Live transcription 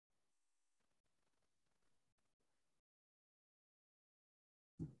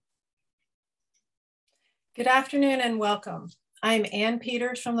Good afternoon and welcome. I'm Ann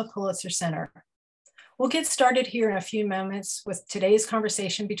Peters from the Pulitzer Center. We'll get started here in a few moments with today's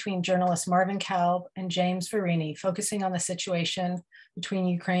conversation between journalists Marvin Kalb and James Verini, focusing on the situation between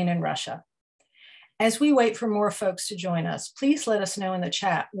Ukraine and Russia. As we wait for more folks to join us, please let us know in the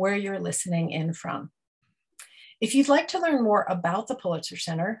chat where you're listening in from. If you'd like to learn more about the Pulitzer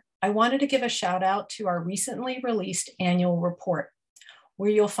Center, I wanted to give a shout out to our recently released annual report,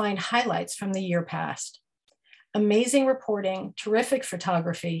 where you'll find highlights from the year past. Amazing reporting, terrific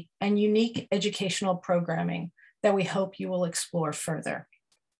photography, and unique educational programming that we hope you will explore further.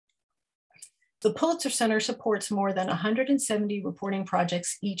 The Pulitzer Center supports more than 170 reporting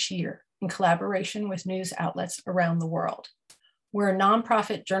projects each year in collaboration with news outlets around the world. We're a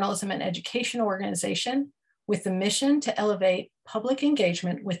nonprofit journalism and education organization with the mission to elevate public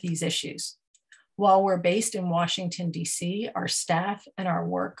engagement with these issues. While we're based in Washington, D.C., our staff and our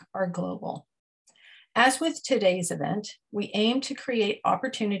work are global. As with today's event, we aim to create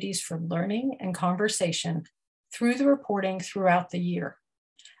opportunities for learning and conversation through the reporting throughout the year.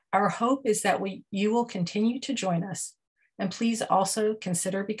 Our hope is that you will continue to join us, and please also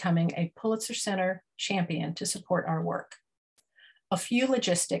consider becoming a Pulitzer Center champion to support our work. A few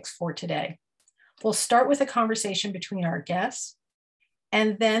logistics for today. We'll start with a conversation between our guests,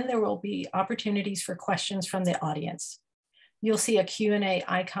 and then there will be opportunities for questions from the audience. You'll see a Q&A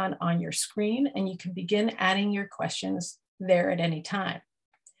icon on your screen, and you can begin adding your questions there at any time.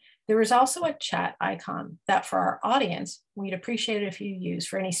 There is also a chat icon that for our audience, we'd appreciate it if you use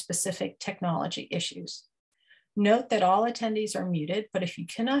for any specific technology issues. Note that all attendees are muted, but if you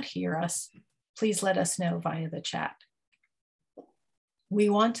cannot hear us, please let us know via the chat. We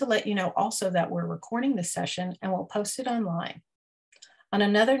want to let you know also that we're recording this session and we'll post it online. On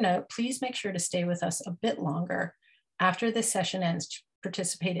another note, please make sure to stay with us a bit longer after this session ends to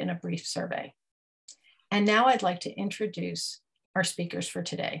participate in a brief survey. And now I'd like to introduce our speakers for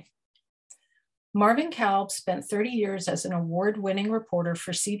today. Marvin Kalb spent 30 years as an award-winning reporter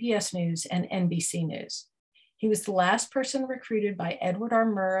for CBS News and NBC News. He was the last person recruited by Edward R.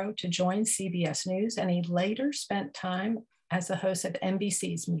 Murrow to join CBS News, and he later spent time as the host of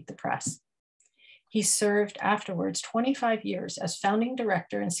NBC's Meet the Press. He served afterwards 25 years as founding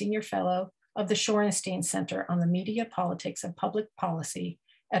director and senior fellow of the Shorenstein Center on the Media, Politics, and Public Policy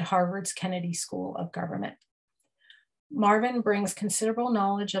at Harvard's Kennedy School of Government. Marvin brings considerable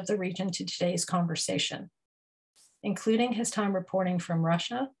knowledge of the region to today's conversation, including his time reporting from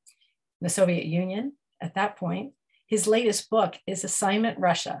Russia, the Soviet Union at that point. His latest book is Assignment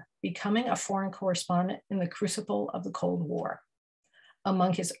Russia, Becoming a Foreign Correspondent in the Crucible of the Cold War.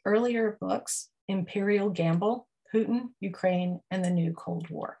 Among his earlier books, Imperial Gamble, Putin, Ukraine, and the New Cold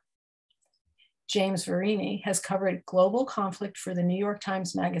War. James Verini has covered global conflict for the New York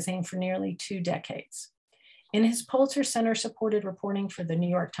Times Magazine for nearly 2 decades. In his Pulitzer Center-supported reporting for the New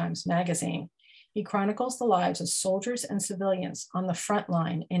York Times Magazine, he chronicles the lives of soldiers and civilians on the front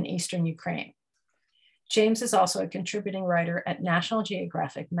line in Eastern Ukraine. James is also a contributing writer at National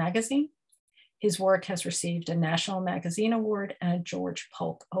Geographic Magazine. His work has received a National Magazine Award and a George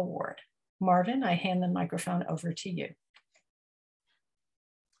Polk Award. Marvin, I hand the microphone over to you.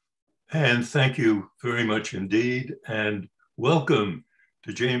 And thank you very much indeed. And welcome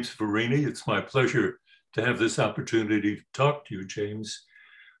to James Verini. It's my pleasure to have this opportunity to talk to you, James.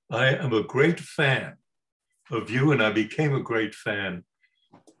 I am a great fan of you, and I became a great fan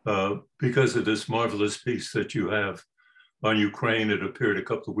because of this marvelous piece that you have on Ukraine. It appeared a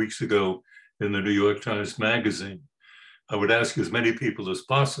couple of weeks ago in the New York Times Magazine. I would ask as many people as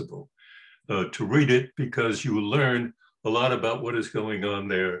possible to read it because you will learn a lot about what is going on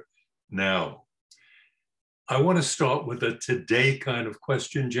there now. I want to start with a today kind of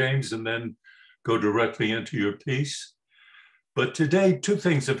question, James, and then go directly into your piece. But today, 2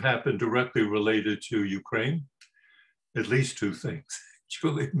 things have happened directly related to Ukraine, at least 2 things,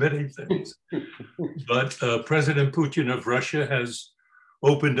 actually many things. But President Putin of Russia has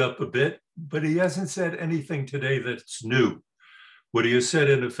opened up a bit, but he hasn't said anything today that's new. What he has said,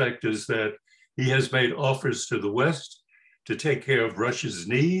 in effect, is that he has made offers to the West to take care of Russia's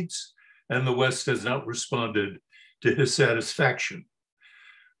needs, and the West has not responded to his satisfaction.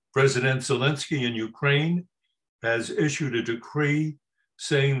 President Zelensky in Ukraine has issued a decree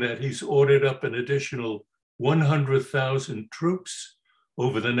saying that he's ordered up an additional 100,000 troops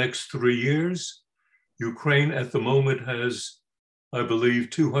over the next 3 years. Ukraine at the moment has, I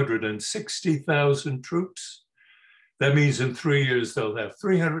believe, 260,000 troops. That means in 3 years, they'll have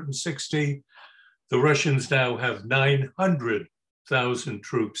 360. The Russians now have 900,000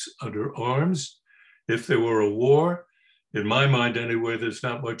 troops under arms. If there were a war, in my mind anyway, there's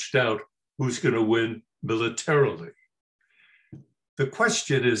not much doubt who's going to win militarily. The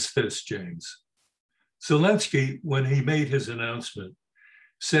question is this, James. Zelensky, when he made his announcement,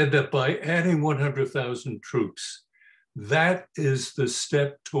 said that by adding 100,000 troops, that is the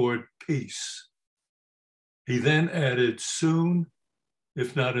step toward peace. He then added soon,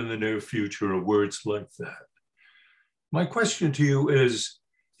 if not in the near future, or words like that. My question to you is,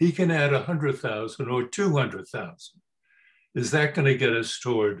 he can add 100,000 or 200,000. Is that going to get us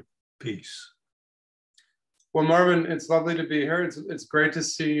toward peace? Well, Marvin, it's lovely to be here. It's great to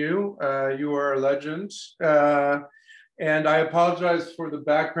see you. You are a legend. And I apologize for the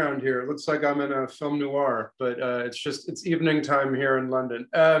background here. It looks like I'm in a film noir, but it's evening time here in London.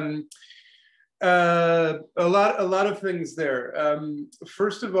 A lot of things there.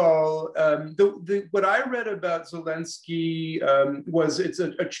 First of all, what I read about Zelensky was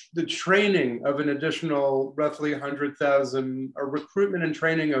the training of an additional roughly 100,000, a recruitment and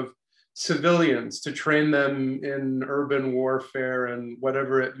training of civilians to train them in urban warfare and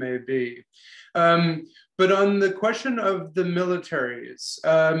whatever it may be. But on the question of the militaries,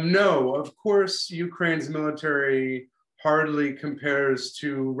 no, of course, Ukraine's military hardly compares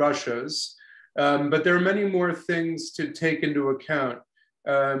to Russia's. But there are many more things to take into account.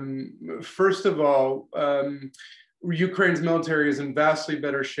 First of all, Ukraine's military is in vastly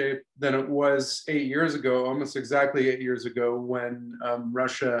better shape than it was 8 years ago, almost exactly 8 years ago, when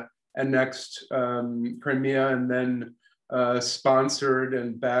Russia annexed Crimea and then sponsored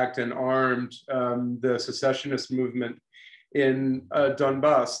and backed and armed the secessionist movement in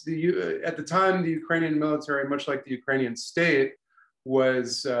Donbas. At the time, the Ukrainian military, much like the Ukrainian state,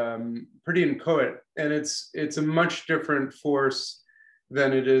 was pretty inchoate, and it's a much different force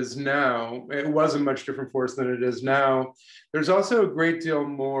than it is now. It was a much different force than it is now. There's also a great deal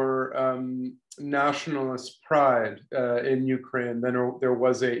more nationalist pride in Ukraine than there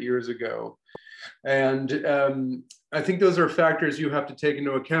was 8 years ago. And I think those are factors you have to take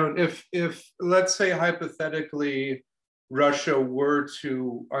into account. If let's say hypothetically, Russia were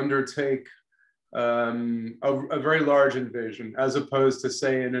to undertake a very large invasion, as opposed to,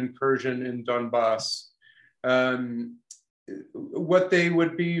 say, an incursion in Donbas, what they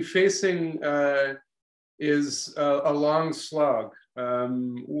would be facing is a long slog,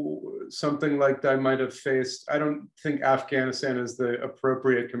 something like I might have faced. I don't think Afghanistan is the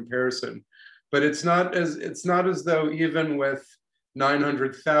appropriate comparison, but it's not as though even with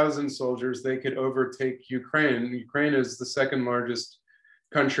 900,000 soldiers they could overtake Ukraine. Ukraine is the second largest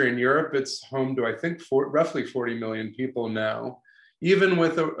country in Europe. It's home to, I think, roughly 40 million people now. Even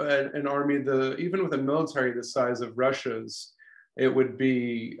with an army, even with a military the size of Russia's, it would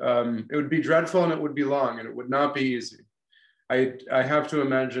be dreadful, and it would be long, and it would not be easy. I have to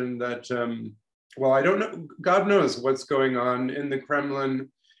imagine that. Well, I don't know. God knows what's going on in the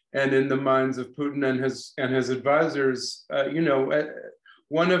Kremlin and in the minds of Putin and his advisors.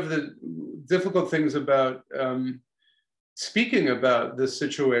 One of the difficult things about speaking about this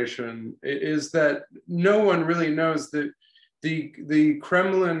situation is that no one really knows that the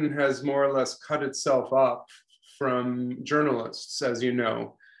Kremlin has more or less cut itself off from journalists, as you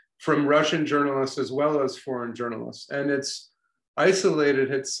know, from Russian journalists as well as foreign journalists. And it's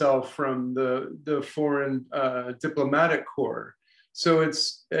isolated itself from the foreign diplomatic corps. So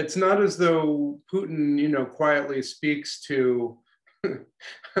it's not as though Putin, quietly speaks to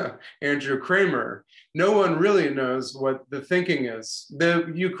Andrew Kramer. No one really knows what the thinking is.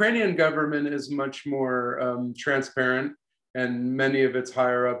 The Ukrainian government is much more transparent, and many of its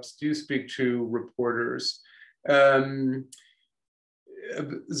higher ups do speak to reporters.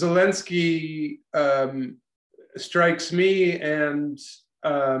 Zelensky strikes me and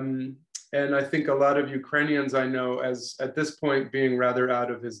I think a lot of Ukrainians I know as at this point being rather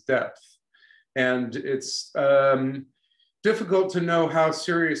out of his depth. And it's difficult to know how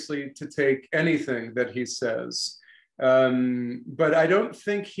seriously to take anything that he says. But I don't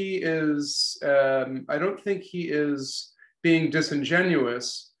think he is being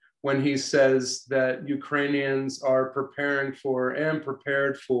disingenuous when he says that Ukrainians are preparing for and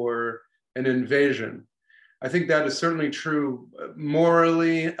prepared for an invasion. I think that is certainly true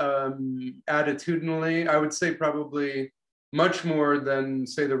morally, attitudinally. I would say probably much more than,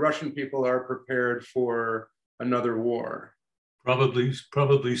 say, the Russian people are prepared for another war.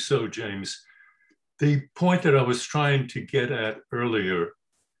 Probably so, James. The point that I was trying to get at earlier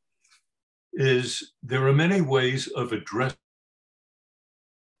is there are many ways of addressing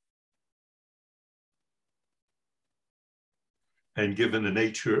and given the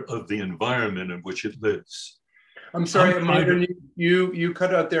nature of the environment in which it lives. I'm sorry, Marvin, you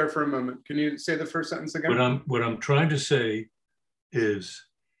cut out there for a moment. Can you say the first sentence again? What I'm trying to say is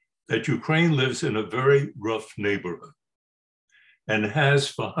that Ukraine lives in a very rough neighborhood and has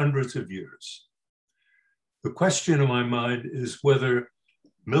for hundreds of years. The question in my mind is whether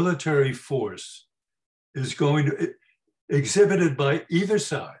military force is going to, exhibited by either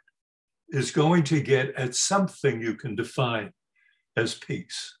side, is going to get at something you can define as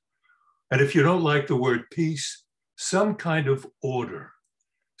peace. And if you don't like the word peace, some kind of order,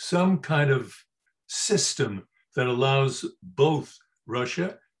 some kind of system that allows both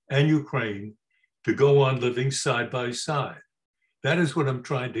Russia and Ukraine to go on living side by side. That is what I'm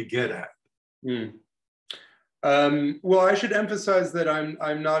trying to get at. Well, I should emphasize that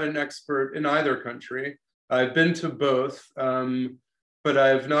I'm not an expert in either country. I've been to both, but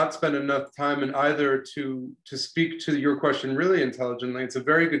I've not spent enough time in either to speak to your question really intelligently. It's a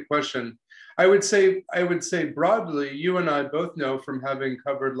very good question. I would say broadly, you and I both know from having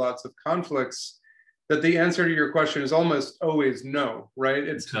covered lots of conflicts that the answer to your question is almost always no, right?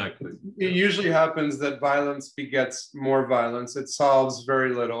 Exactly. It usually happens that violence begets more violence. It solves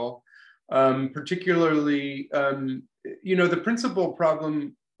very little. Particularly, the principal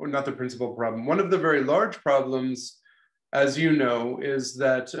problem, or not the principal problem, one of the very large problems, as you know, is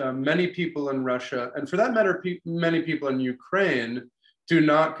that many people in Russia, and for that matter, many people in Ukraine, do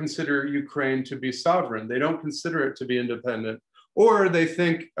not consider Ukraine to be sovereign. They don't consider it to be independent, or they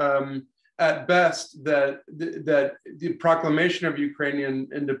think at best that the proclamation of Ukrainian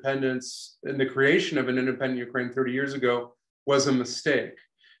independence and the creation of an independent Ukraine 30 years ago was a mistake.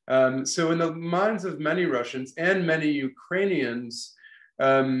 So in the minds of many Russians and many Ukrainians,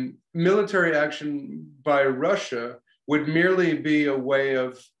 military action by Russia would merely be a way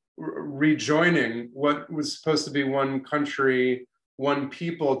of rejoining what was supposed to be one country, one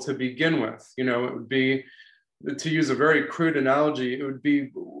people to begin with. It would be, to use a very crude analogy, it would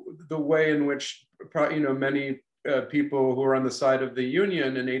be the way in which many people who were on the side of the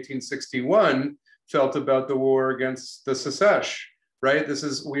Union in 1861 felt about the war against the Secession. Right?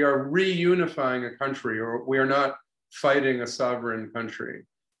 We are reunifying a country, or we are not fighting a sovereign country.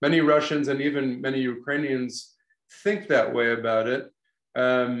 Many Russians and even many Ukrainians think that way about it.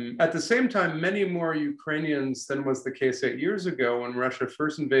 At the same time, many more Ukrainians than was the case 8 years ago when Russia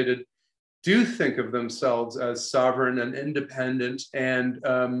first invaded do think of themselves as sovereign and independent and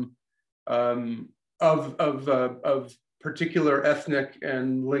of particular ethnic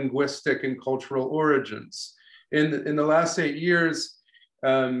and linguistic and cultural origins. In the last 8 years,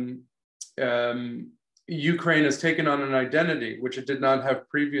 Ukraine has taken on an identity which it did not have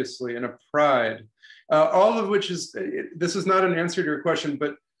previously, and a pride, all of which is, this is not an answer to your question,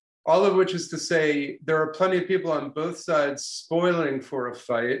 but all of which is to say there are plenty of people on both sides spoiling for a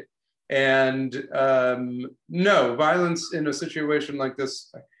fight. And no, violence in a situation like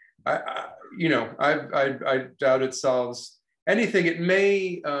this, I doubt it solves anything. It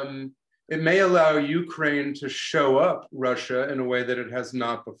may allow Ukraine to show up Russia in a way that it has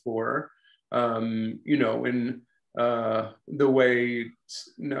not before. In the way,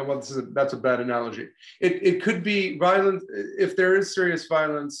 no, well, that's a bad analogy. It could be violent. If there is serious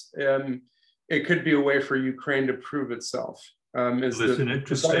violence, it could be a way for Ukraine to prove itself. Is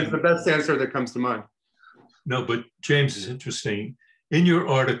the best answer that comes to mind. No, but James, is interesting. In your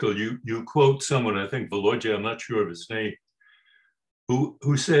article, you quote someone, I think Volodya, I'm not sure of his name,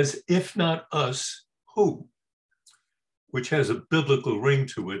 who says, if not us, who? Which has a biblical ring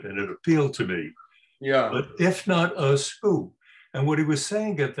to it, and it appealed to me. Yeah. But if not us, who? And what he was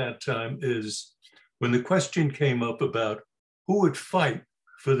saying at that time is, when the question came up about who would fight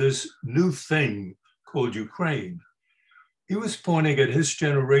for this new thing called Ukraine, he was pointing at his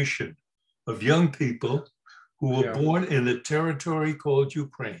generation of young people who were born in the territory called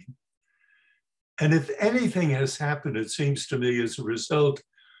Ukraine. And if anything has happened, it seems to me, as a result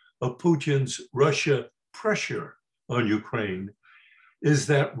of Putin's Russia pressure on Ukraine, is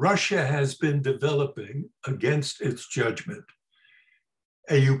that Russia has been developing, against its judgment,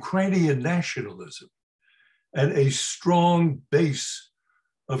 a Ukrainian nationalism and a strong base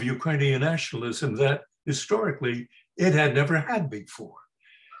of Ukrainian nationalism that historically it had never had before.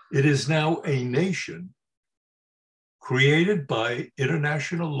 It is now a nation created by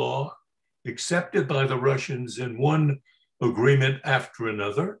international law, accepted by the Russians in one agreement after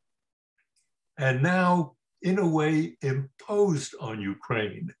another, and now, in a way, imposed on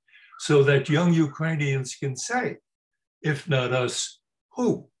Ukraine, so that young Ukrainians can say, if not us,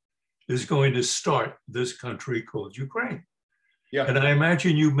 who is going to start this country called Ukraine? Yeah. And I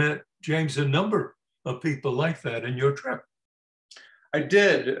imagine you met, James, a number of people like that in your trip. I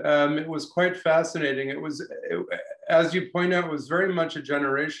did. It was quite fascinating. As you point out, it was very much a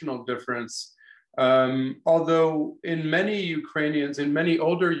generational difference. Although in many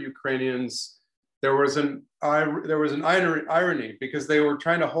older Ukrainians, there was an irony, because they were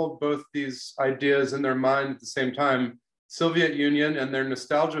trying to hold both these ideas in their mind at the same time: Soviet Union and their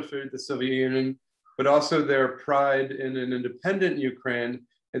nostalgia for the Soviet Union, but also their pride in an independent Ukraine.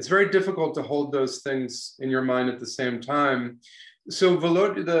 It's very difficult to hold those things in your mind at the same time. So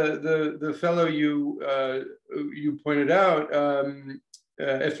the fellow you pointed out,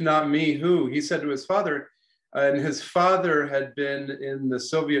 if not me, who? He said to his father, and his father had been in the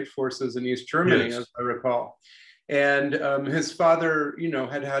Soviet forces in East Germany, yes, as I recall. And his father,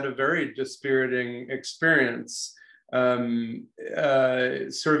 had a very dispiriting experience serving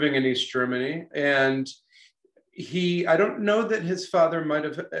in East Germany. And I don't know that his father might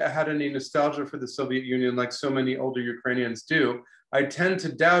have had any nostalgia for the Soviet Union like so many older Ukrainians do. I tend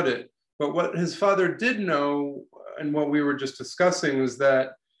to doubt it. But what his father did know, and what we were just discussing, was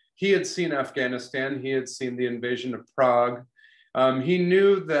that he had seen Afghanistan, he had seen the invasion of Prague. He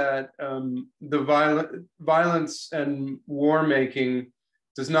knew that the violence and war making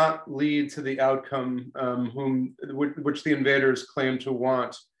does not lead to the outcome which the invaders claim to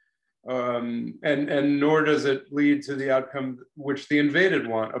want. And nor does it lead to the outcome which the invaded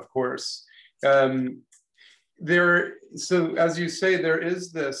want, of course. So as you say, there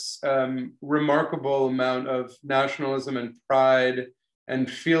is this remarkable amount of nationalism and pride and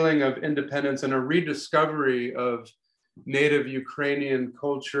feeling of independence and a rediscovery of native Ukrainian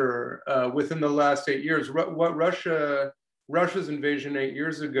culture within the last 8 years. What Russia's invasion 8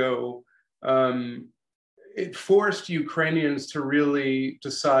 years ago, it forced Ukrainians to really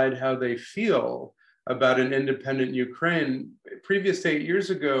decide how they feel about an independent Ukraine. Previous to 8 years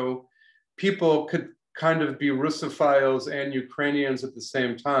ago, people could kind of be Russophiles and Ukrainians at the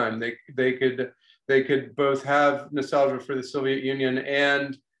same time. They could both have nostalgia for the Soviet Union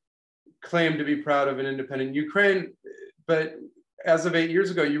and claim to be proud of an independent Ukraine. But as of 8 years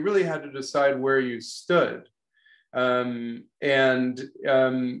ago, you really had to decide where you stood. I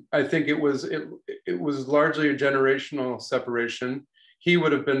think it was largely a generational separation. He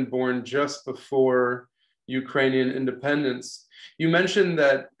would have been born just before Ukrainian independence. You mentioned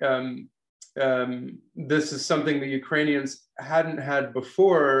that this is something the Ukrainians hadn't had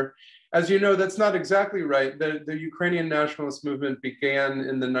before. As you know, that's not exactly right. The Ukrainian nationalist movement began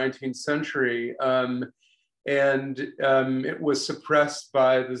in the 19th century, and it was suppressed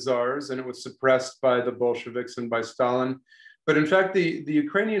by the czars, and it was suppressed by the Bolsheviks and by Stalin. But in fact, the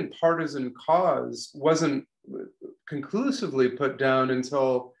Ukrainian partisan cause wasn't conclusively put down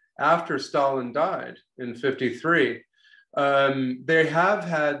until after Stalin died in '53. They have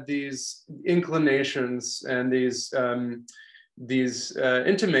had these inclinations and these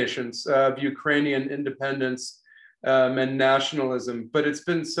intimations of Ukrainian independence and nationalism, but it's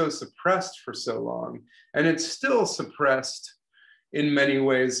been so suppressed for so long. And it's still suppressed in many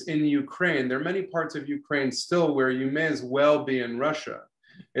ways in Ukraine. There are many parts of Ukraine still where you may as well be in Russia.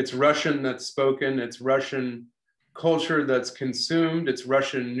 It's Russian that's spoken, it's Russian culture that's consumed, it's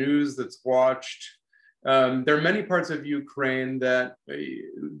Russian news that's watched. There are many parts of Ukraine that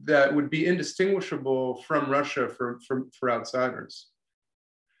would be indistinguishable from Russia for outsiders.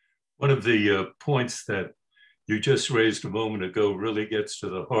 One of the points that you just raised a moment ago really gets to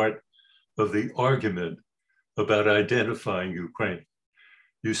the heart of the argument about identifying Ukraine.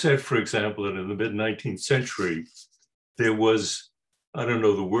 You said, for example, that in the mid-19th century, there was, I don't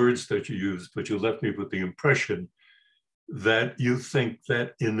know the words that you used, but you left me with the impression that you think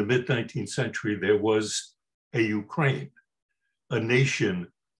that in the mid-19th century, there was a Ukraine, a nation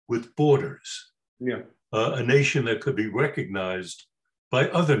with borders, a nation that could be recognized by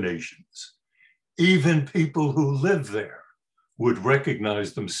other nations. Even people who live there would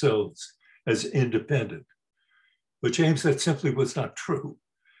recognize themselves as independent. But James, that simply was not true.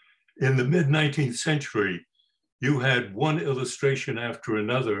 In the mid-19th century, you had one illustration after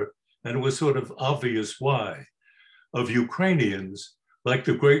another, and it was sort of obvious why, of Ukrainians, like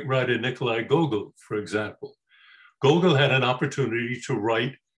the great writer Nikolai Gogol, for example. Gogol had an opportunity to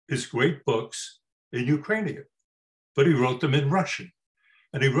write his great books in Ukrainian, but he wrote them in Russian.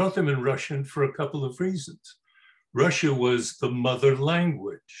 And he wrote them in Russian for a couple of reasons. Russia was the mother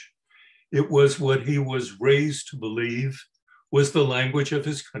language. It was what he was raised to believe was the language of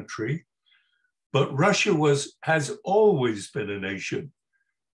his country. But Russia has always been a nation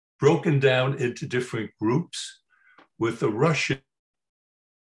broken down into different groups, with the Russian.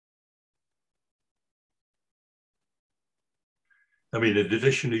 I mean, in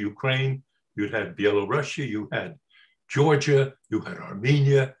addition to Ukraine, you had Belarusia, you had Georgia, you had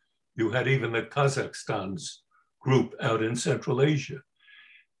Armenia, you had even the Kazakhstan's group out in Central Asia.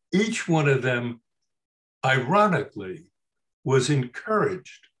 each one of them, ironically, was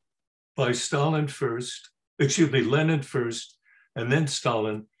encouraged by Lenin first, and then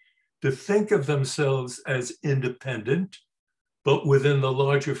Stalin, to think of themselves as independent, but within the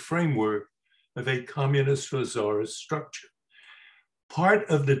larger framework of a communist or czarist structure. Part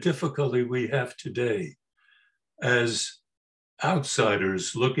of the difficulty we have today as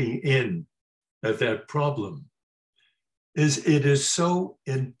outsiders looking in at that problem is it is so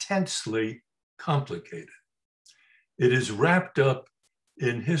intensely complicated. It is wrapped up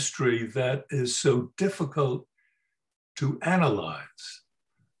in history that is so difficult to analyze.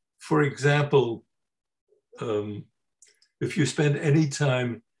 For example, if you spend any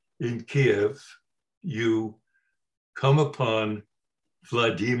time in Kiev, you come upon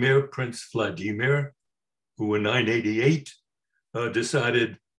Prince Vladimir, who in 988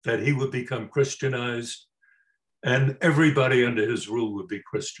 decided that he would become Christianized and everybody under his rule would be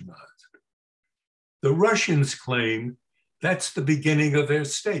Christianized. The Russians claim that's the beginning of their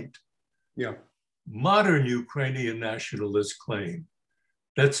state. Yeah. Modern Ukrainian nationalists claim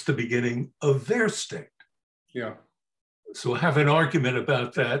that's the beginning of their state. Yeah. So have an argument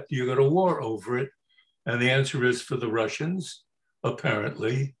about that. You go to war over it. And the answer is, for the Russians,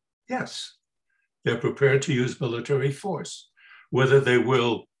 apparently, yes. They're prepared to use military force. Whether they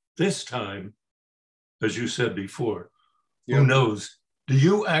will this time, as you said before, yeah. Who knows? Do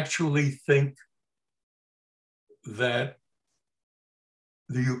you actually think that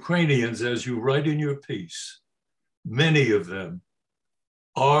the Ukrainians, as you write in your piece, many of them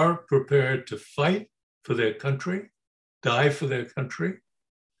are prepared to fight for their country, die for their country?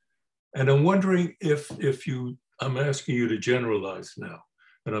 And I'm wondering if I'm asking you to generalize now,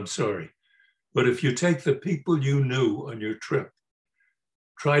 and I'm sorry, but if you take the people you knew on your trip,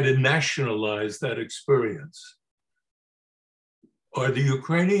 try to nationalize that experience, are the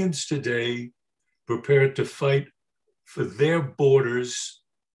Ukrainians today prepared to fight for their borders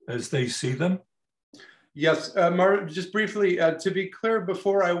as they see them? Yes, just briefly, to be clear,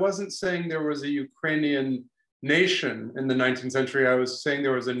 before I wasn't saying there was a Ukrainian nation in the 19th century. I was saying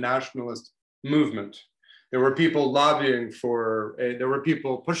there was a nationalist movement. There were people lobbying for, there were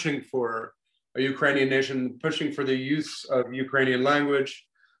people pushing for a Ukrainian nation, pushing for the use of Ukrainian language,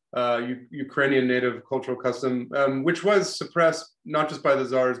 Ukrainian native cultural custom, which was suppressed not just by the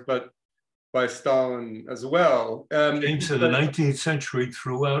czars, but by Stalin as well. James, in the 19th century,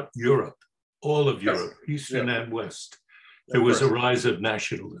 throughout Europe, all of Europe, yes, Eastern and West, there was a rise of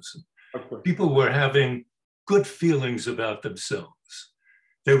nationalism. People were having good feelings about themselves.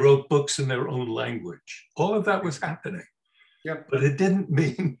 They wrote books in their own language. All of that was happening. Yep. But it didn't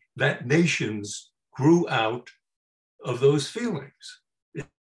mean that nations grew out of those feelings.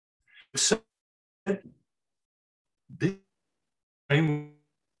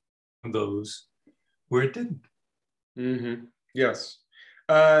 Those where it didn't. Mm-hmm. Yes.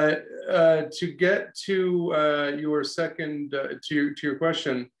 To get to your second, to your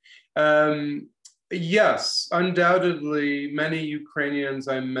question, yes, undoubtedly, many Ukrainians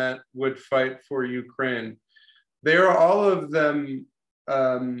I met would fight for Ukraine. They are all of them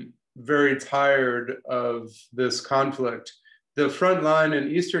very tired of this conflict. The front line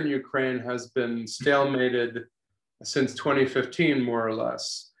in Eastern Ukraine has been stalemated since 2015, more or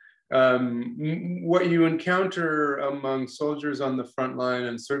less. What you encounter among soldiers on the front line,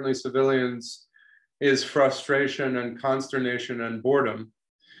 and certainly civilians, is frustration and consternation and boredom,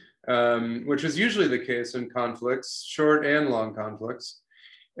 which is usually the case in conflicts, short and long conflicts.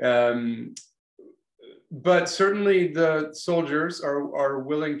 But certainly the soldiers are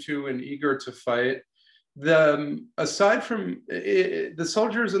willing to and eager to fight. Aside from the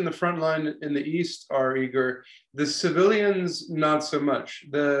soldiers in the front line in the East are eager, the civilians not so much.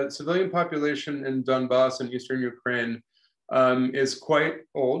 The civilian population in Donbas and Eastern Ukraine is quite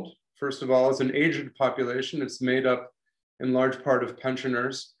old. First of all, it's an aged population. It's made up in large part of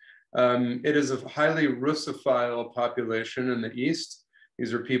pensioners. It is a highly Russophile population in the East.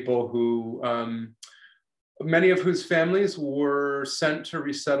 These are people who many of whose families were sent to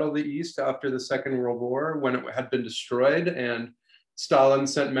resettle the East after the Second World War, when it had been destroyed, and Stalin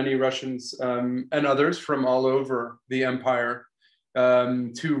sent many Russians and others from all over the empire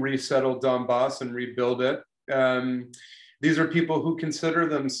to resettle Donbas and rebuild it. These are people who consider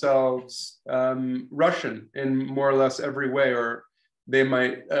themselves Russian in more or less every way, or they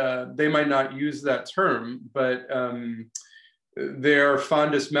might not use that term, but their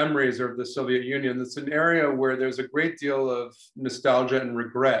fondest memories are of the Soviet Union. It's an area where there's a great deal of nostalgia and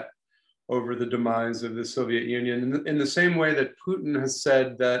regret over the demise of the Soviet Union. In the same way that Putin has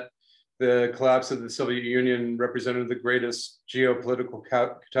said that the collapse of the Soviet Union represented the greatest geopolitical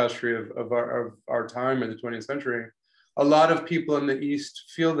catastrophe of our time in the 20th century. A lot of people in the East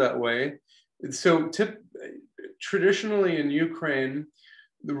feel that way. So traditionally in Ukraine,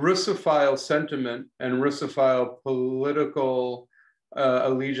 the Russophile sentiment and Russophile political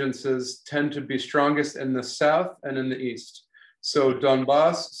allegiances tend to be strongest in the South and in the East. So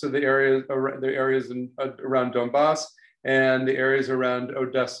Donbas, so the areas around Donbas, and the areas around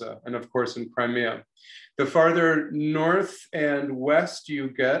Odessa, and of course in Crimea. The farther north and west you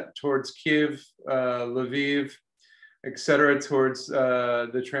get towards Kyiv, Lviv, etc., towards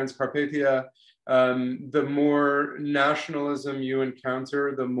the Transcarpathia, the more nationalism you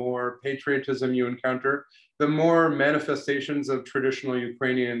encounter, the more patriotism you encounter, the more manifestations of traditional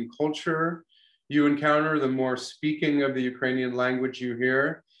Ukrainian culture you encounter, the more speaking of the Ukrainian language you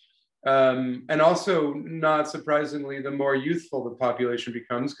hear. And also, not surprisingly, the more youthful the population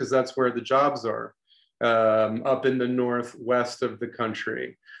becomes, because that's where the jobs are, up in the northwest of the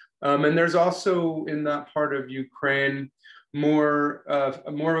country. And there's also in that part of Ukraine more of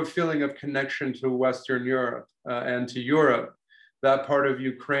a feeling of connection to Western Europe and to Europe. That part of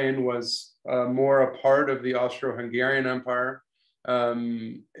Ukraine was more a part of the Austro-Hungarian Empire.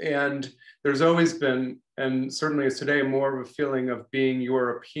 And there's always been, and certainly is today, more of a feeling of being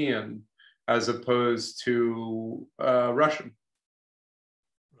European as opposed to Russian.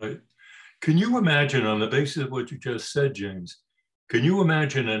 Right. Can you imagine, on the basis of what you just said, James, can you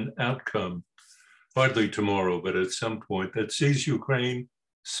imagine an outcome, hardly tomorrow, but at some point, that sees Ukraine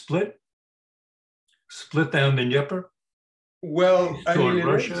split down the Dnieper? Well, I mean,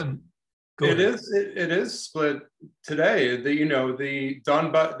 Russia? It is split today. The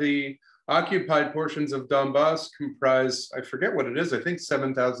Donbas, the occupied portions of Donbas comprise, I forget what it is, I think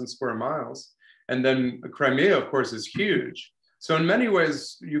 7,000 square miles. And then Crimea, of course, is huge. So in many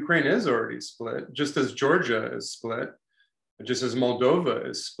ways, Ukraine is already split, just as Georgia is split, just as Moldova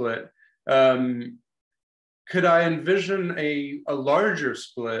is split. Could I envision a larger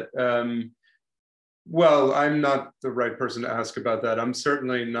split? Well, I'm not the right person to ask about that. I'm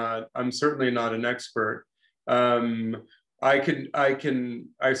certainly not an expert. I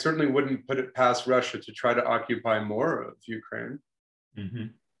certainly wouldn't put it past Russia to try to occupy more of Ukraine. Mm-hmm.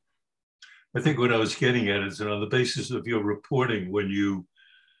 I think what I was getting at is that on the basis of your reporting, when you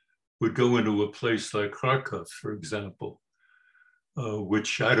would go into a place like Kharkov, for example,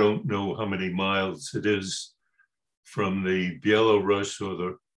 which I don't know how many miles it is from the Belarus or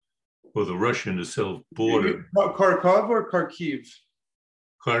the Russian itself border. Kharkov or Kharkiv?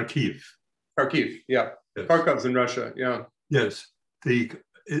 Kharkiv. Kharkiv, yeah. Yes. Kharkov's in Russia, yeah. Yes.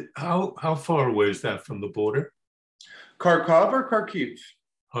 How far away is that from the border? Kharkov or Kharkiv?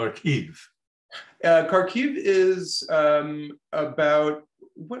 Kharkiv. Kharkiv is about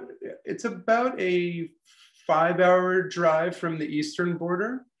a 5-hour drive from the eastern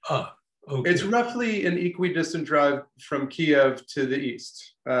border. Ah, okay. It's roughly an equidistant drive from Kiev to the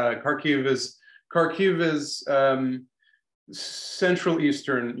east. Kharkiv is central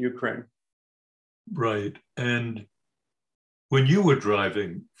eastern Ukraine. Right. And when you were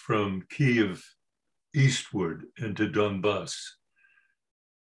driving from Kiev eastward into Donbas,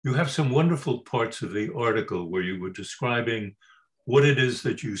 you have some wonderful parts of the article where you were describing what it is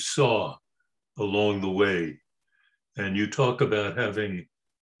that you saw along the way. And you talk about having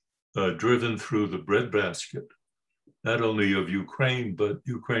driven through the breadbasket, not only of Ukraine, but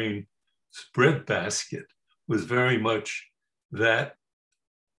Ukraine's breadbasket was very much that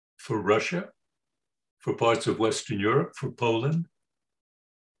for Russia, for parts of Western Europe, for Poland.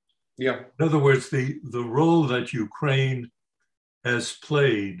 Yeah. In other words, the role that Ukraine has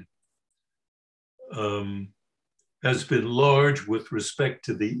played has been large with respect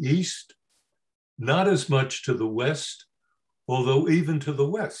to the East, not as much to the West, although even to the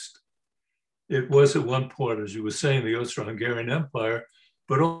West. It was at one point, as you were saying, the Austro-Hungarian Empire,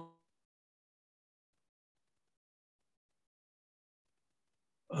 but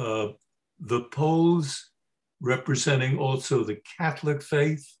the Poles representing also the Catholic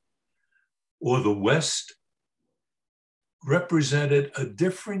faith or the West represented a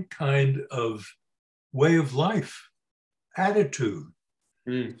different kind of way of life, attitude.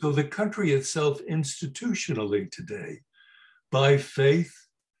 Mm. So the country itself institutionally today, by faith,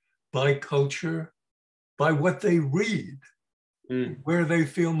 by culture, by what they read, where they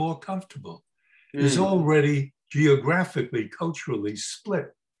feel more comfortable, is already geographically, culturally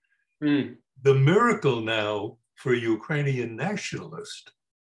split. The miracle now for a Ukrainian nationalist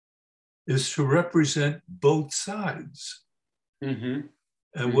is to represent both sides. And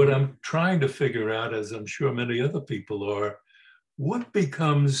what I'm trying to figure out, as I'm sure many other people are, what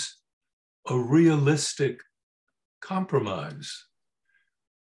becomes a realistic compromise?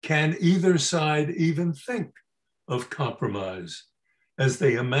 Can either side even think of compromise as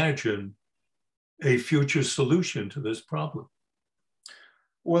they imagine a future solution to this problem?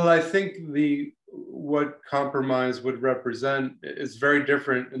 Well, I think what compromise would represent is very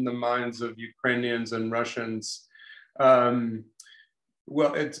different in the minds of Ukrainians and Russians.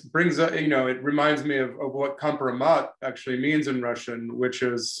 Well, it brings up, it reminds me of what compromat actually means in Russian, which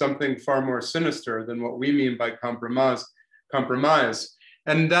is something far more sinister than what we mean by compromise.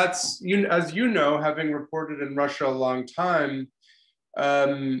 And that's, as you know, having reported in Russia a long time,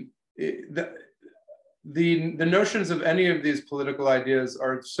 the notions of any of these political ideas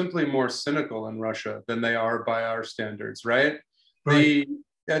are simply more cynical in Russia than they are by our standards, right? Right.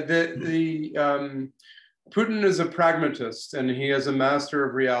 Putin is a pragmatist, and he is a master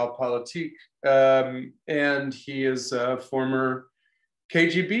of realpolitik, and he is a former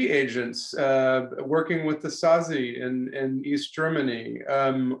KGB agent working with the Stasi in East Germany.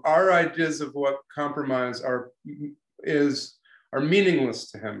 Our ideas of what compromise are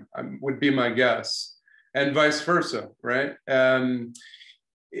meaningless to him, would be my guess, and vice versa, right?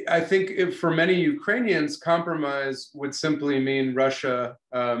 I think for many Ukrainians, compromise would simply mean Russia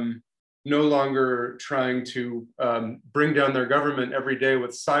no longer trying to bring down their government every day with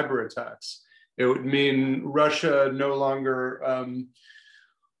cyber attacks. It would mean Russia no longer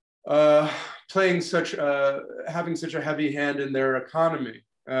having such a heavy hand in their economy.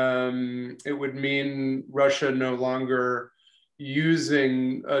 It would mean Russia no longer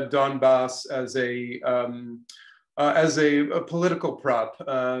using Donbas as a political prop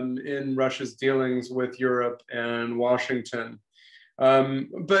in Russia's dealings with Europe and Washington.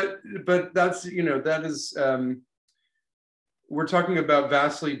 But that's, that is, we're talking about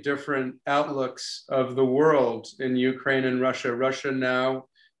vastly different outlooks of the world in Ukraine and Russia. Russia now,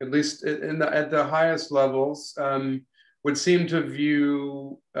 at least at the highest levels, would seem to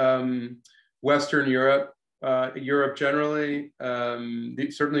view Western Europe, Europe generally,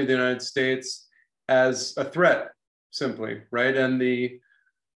 certainly the United States, as a threat, simply, right? And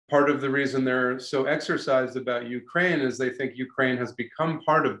part of the reason they're so exercised about Ukraine is they think Ukraine has become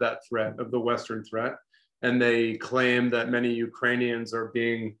part of that threat, of the Western threat. And they claim that many Ukrainians are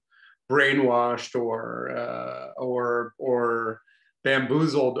being brainwashed or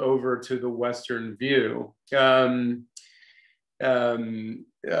bamboozled over to the Western view.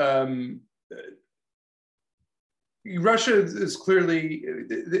 Russia is clearly,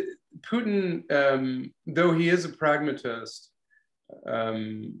 Putin, though he is a pragmatist,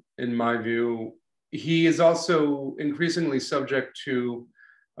 in my view, he is also increasingly subject to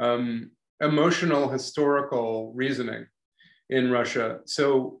emotional historical reasoning in Russia.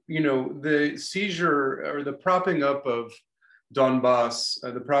 So, the seizure or the propping up of Donbas,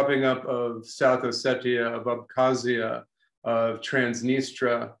 the propping up of South Ossetia, of Abkhazia, of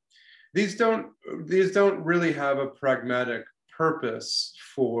Transnistria, these don't really have a pragmatic purpose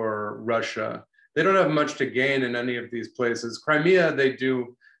for Russia. They don't have much to gain in any of these places. Crimea, they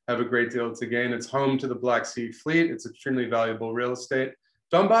do have a great deal to gain. It's home to the Black Sea Fleet. It's extremely valuable real estate.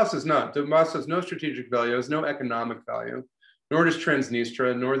 Donbas is not. Donbas has no strategic value, has no economic value, nor does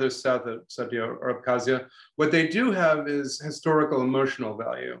Transnistria, nor does South Ossetia or Abkhazia. What they do have is historical emotional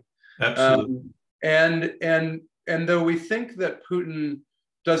value. Absolutely. And though we think that Putin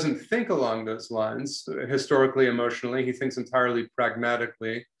doesn't think along those lines, historically, emotionally, he thinks entirely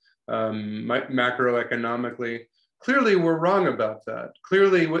pragmatically, macroeconomically. Clearly, we're wrong about that.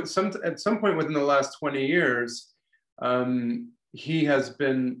 Clearly, at some point within the last 20 years, he has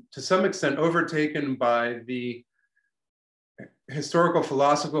been, to some extent, overtaken by the historical,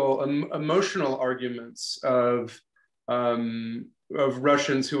 philosophical, emotional arguments of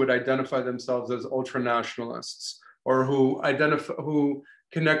Russians who would identify themselves as ultranationalists, or who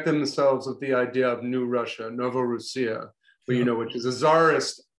connect themselves with the idea of New Russia, Novorussia, which is a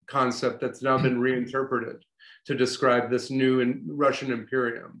czarist concept that's now been reinterpreted to describe this new Russian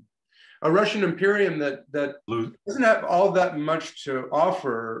imperium. A Russian imperium that doesn't have all that much to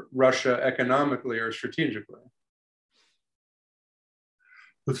offer Russia economically or strategically.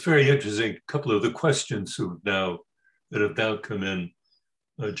 It's very interesting. A couple of the questions that have now come in,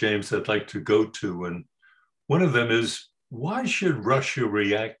 James, I'd like to go to. And one of them is, why should Russia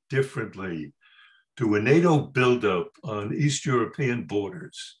react differently to a NATO buildup on East European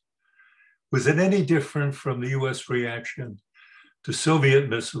borders? Was it any different from the US reaction to Soviet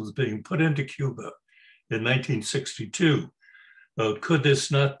missiles being put into Cuba in 1962? Could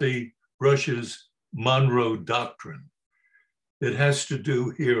this not be Russia's Monroe Doctrine? It has to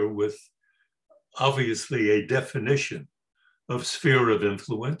do here with, obviously, a definition of sphere of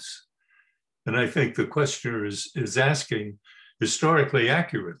influence And I think the questioner is asking historically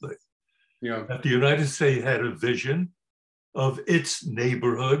accurately that the United States had a vision of its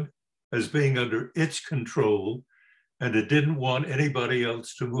neighborhood as being under its control, and it didn't want anybody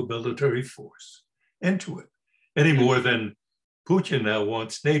else to move military force into it, any more than Putin now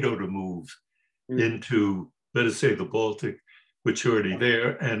wants NATO to move into, let us say, the Baltic, which are already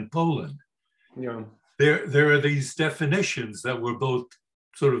there, and Poland. There are these definitions that we're both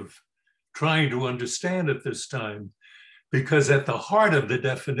sort of trying to understand at this time, because at the heart of the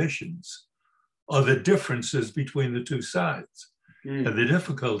definitions are the differences between the two sides and the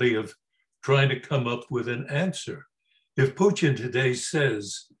difficulty of trying to come up with an answer. If Putin today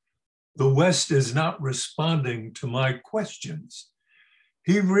says, the West is not responding to my questions,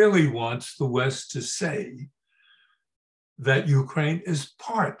 he really wants the West to say that Ukraine is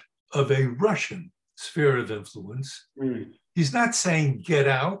part of a Russian sphere of influence. He's not saying get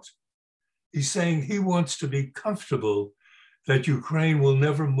out. He's saying he wants to be comfortable that Ukraine will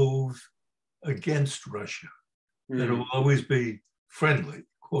never move against Russia, that it will always be friendly,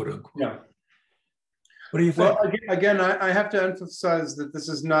 quote unquote. What do you think? Well, again, I have to emphasize that this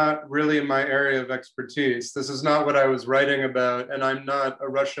is not really my area of expertise. This is not what I was writing about, and I'm not a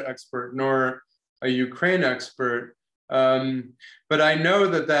Russia expert nor a Ukraine expert. But I know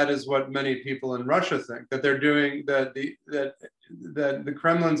that that is what many people in Russia think, that they're doing, that the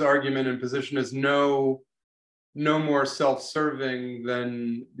Kremlin's argument and position is no more self-serving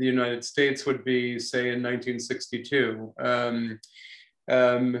than the United States would be, say, in 1962.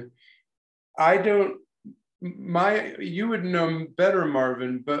 You would know better,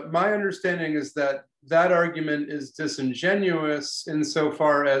 Marvin, but my understanding is that that argument is disingenuous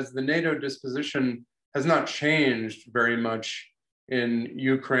insofar as the NATO disposition has not changed very much in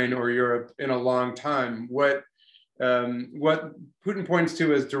Ukraine or Europe in a long time. What Putin points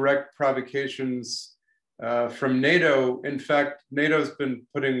to as direct provocations from NATO, in fact, NATO's been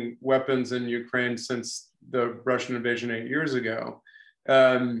putting weapons in Ukraine since the Russian invasion 8 years ago.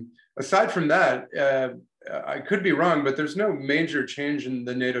 Aside from that, I could be wrong, but there's no major change in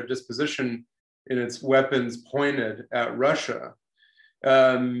the NATO disposition in its weapons pointed at Russia.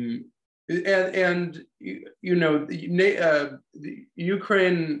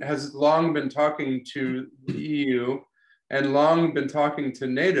 Ukraine has long been talking to the EU and long been talking to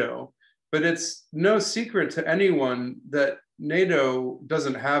NATO, but it's no secret to anyone that NATO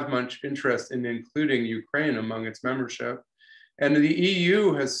doesn't have much interest in including Ukraine among its membership. And the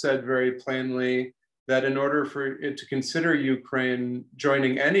EU has said very plainly that in order for it to consider Ukraine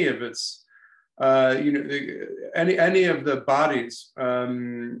joining any of its any of the bodies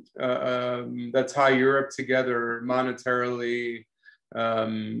that tie Europe together monetarily,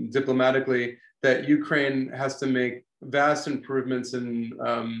 diplomatically, that Ukraine has to make vast improvements in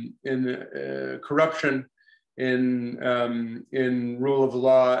corruption, in rule of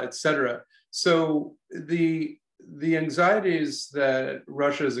law, etc. So the anxieties that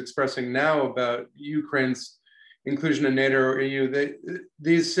Russia is expressing now about Ukraine's inclusion in NATO or EU,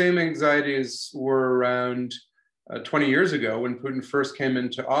 these same anxieties were around 20 years ago when Putin first came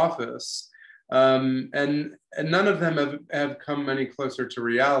into office. And none of them have come any closer to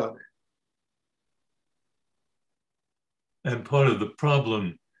reality. And part of the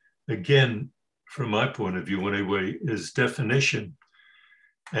problem, again, from my point of view anyway, is definition.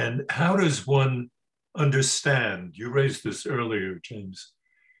 And how does one understand, you raised this earlier, James,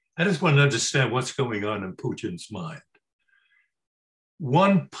 how does one understand what's going on in Putin's mind?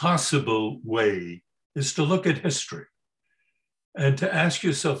 One possible way is to look at history and to ask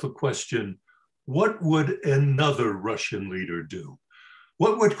yourself a question: what would another Russian leader do?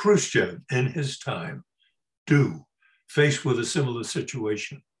 What would Khrushchev in his time do faced with a similar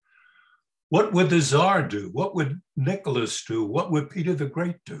situation? What would the Tsar do? What would Nicholas do? What would Peter the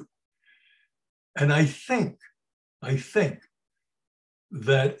Great do? And I think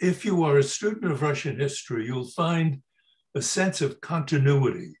that if you are a student of Russian history, you'll find a sense of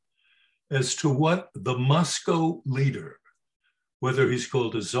continuity as to what the Moscow leader, whether he's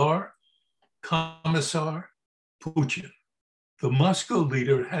called a Tsar, Commissar, Putin, the Moscow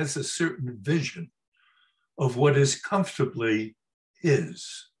leader has a certain vision of what is comfortably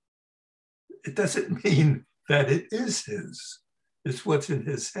his. It doesn't mean that it is his, it's what's in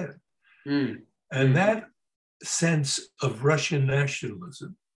his head. And that sense of Russian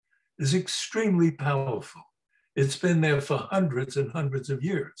nationalism is extremely powerful. It's been there for hundreds and hundreds of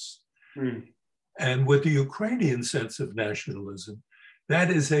years. And with the Ukrainian sense of nationalism, that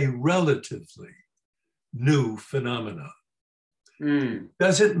is a relatively new phenomenon. It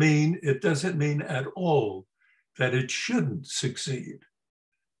doesn't mean at all that it shouldn't succeed.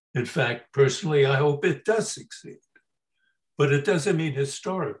 In fact, personally, I hope it does succeed. But it doesn't mean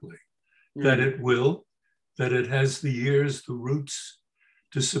historically that it will, that it has the years, the roots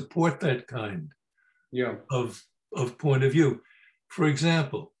to support that kind of point of view. For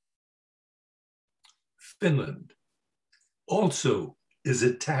example, Finland also is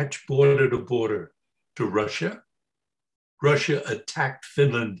attached border to border to Russia. Russia attacked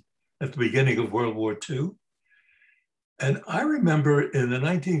Finland at the beginning of World War II. And I remember in the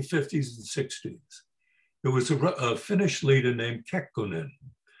 1950s and 60s, there was a Finnish leader named Kekkonen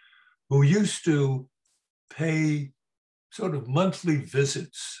who used to pay sort of monthly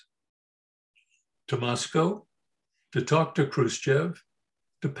visits to Moscow, to talk to Khrushchev,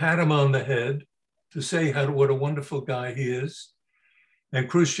 to pat him on the head, to say what a wonderful guy he is. And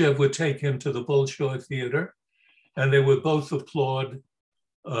Khrushchev would take him to the Bolshoi Theater, and they would both applaud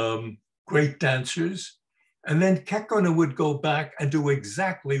great dancers. And then Kekkonen would go back and do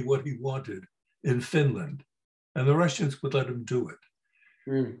exactly what he wanted in Finland, and the Russians would let him do it.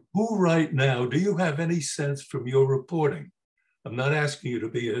 Who right now, do you have any sense from your reporting? I'm not asking you to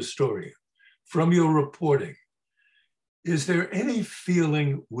be a historian. From your reporting, is there any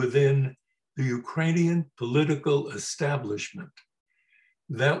feeling within the Ukrainian political establishment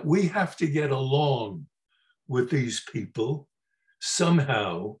that we have to get along with these people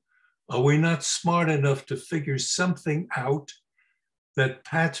somehow? Are we not smart enough to figure something out that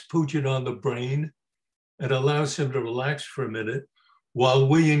pats Putin on the brain and allows him to relax for a minute while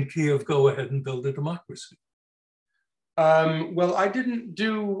we in Kiev go ahead and build a democracy? Well, I didn't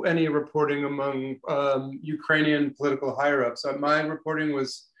do any reporting among Ukrainian political higher-ups. My reporting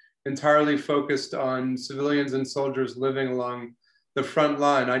was entirely focused on civilians and soldiers living along the front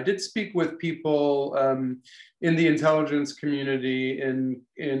line. I did speak with people in the intelligence community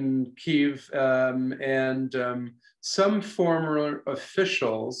in Kiev and some former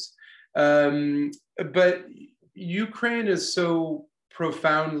officials, but Ukraine is so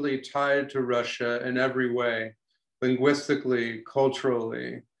profoundly tied to Russia in every way, linguistically,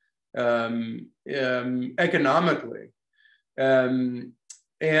 culturally, economically. And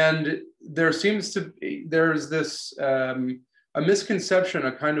there seems to be, there's this, a misconception,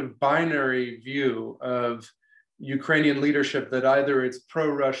 a kind of binary view of Ukrainian leadership that either it's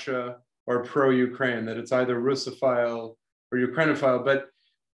pro-Russia or pro-Ukraine, that it's either Russophile or Ukrainophile. But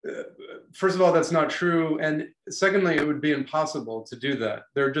first of all, that's not true. And secondly, it would be impossible to do that.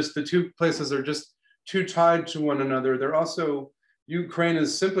 They're just, the two places are just too tied to one another. They're also, Ukraine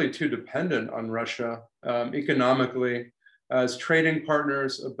is simply too dependent on Russia economically as trading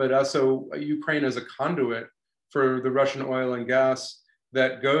partners, but also Ukraine as a conduit for the Russian oil and gas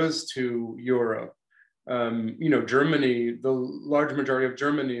that goes to Europe. Germany, the large majority of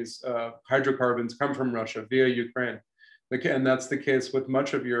Germany's hydrocarbons come from Russia via Ukraine. And that's the case with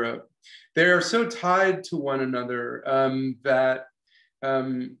much of Europe. They are so tied to one another that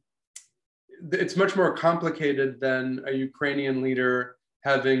it's much more complicated than a Ukrainian leader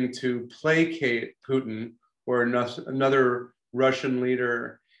having to placate Putin or another Russian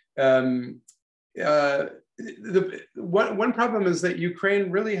leader. One problem is that Ukraine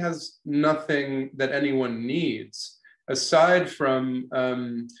really has nothing that anyone needs aside from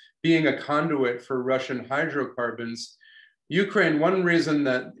being a conduit for Russian hydrocarbons. Ukraine, one reason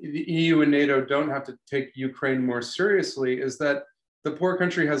that the EU and NATO don't have to take Ukraine more seriously is that the poor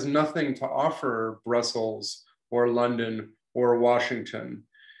country has nothing to offer Brussels or London or Washington.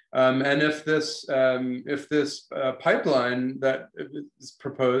 And if this pipeline that is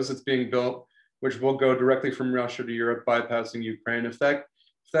proposed, that's being built, which will go directly from Russia to Europe, bypassing Ukraine, if that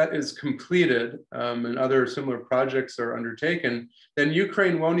is completed and other similar projects are undertaken, then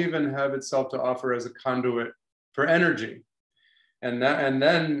Ukraine won't even have itself to offer as a conduit for energy. And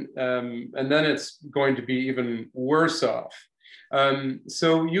then it's going to be even worse off.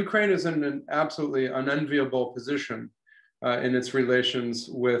 So Ukraine is in an absolutely unenviable position in its relations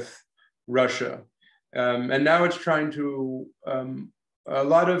with Russia. And now it's trying to, a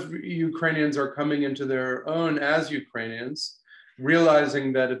lot of Ukrainians are coming into their own as Ukrainians,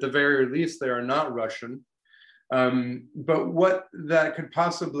 realizing that at the very least they are not Russian. But what that could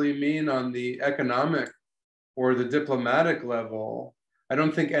possibly mean on the economic or the diplomatic level, I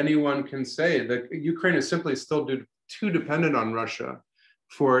don't think anyone can say. That Ukraine is simply still too dependent on Russia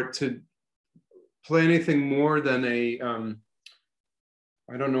for it to play anything more than a, I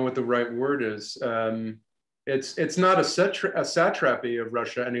don't know what the right word is. It's not a satrapy of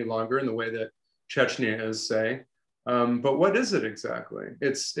Russia any longer in the way that Chechnya is, say. But what is it exactly?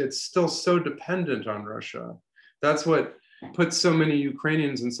 It's still so dependent on Russia. That's what puts so many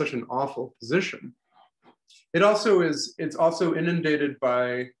Ukrainians in such an awful position. It's also inundated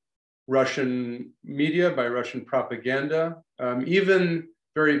by Russian media, by Russian propaganda. Even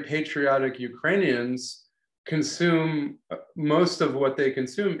very patriotic Ukrainians consume most of what they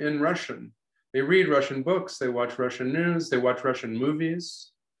consume in Russian. They read Russian books, they watch Russian news, they watch Russian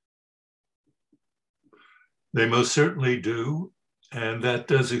movies. They most certainly do. And that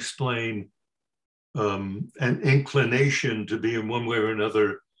does explain an inclination to be in one way or another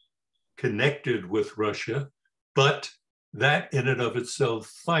connected with Russia. But that in and of itself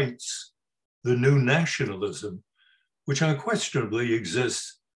fights the new nationalism, which unquestionably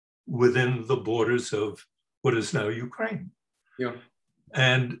exists within the borders of what is now Ukraine. Yeah.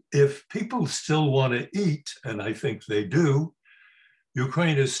 And if people still want to eat, and I think they do,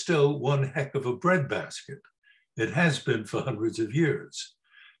 Ukraine is still one heck of a breadbasket. It has been for hundreds of years.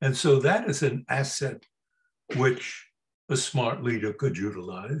 And so that is an asset which a smart leader could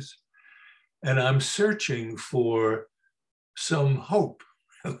utilize. And I'm searching for some hope,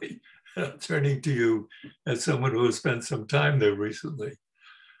 really. I'm turning to you as someone who has spent some time there recently.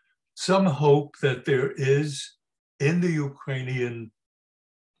 Some hope that there is in the Ukrainian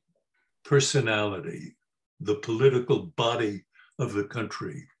personality, the political body of the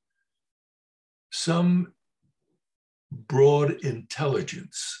country, some broad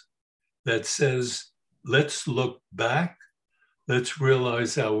intelligence that says, let's look back, let's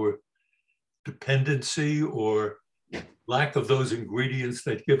realize our dependency or lack of those ingredients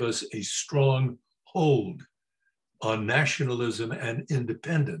that give us a strong hold on nationalism and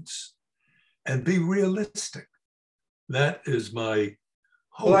independence, and be realistic. That is my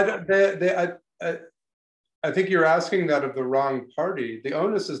hope. Well, I think you're asking that of the wrong party. The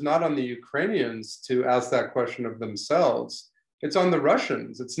onus is not on the Ukrainians to ask that question of themselves. It's on the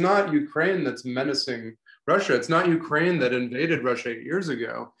Russians. It's not Ukraine that's menacing Russia. It's not Ukraine that invaded Russia 8 years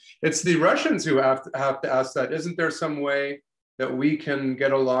ago. It's the Russians who have to ask that. Isn't there some way that we can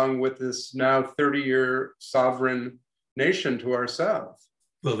get along with this now 30-year sovereign nation to ourselves?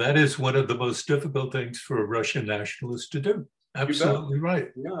 Well, that is one of the most difficult things for a Russian nationalist to do. Absolutely right.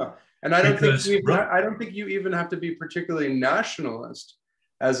 Yeah. And I don't think you even have to be particularly nationalist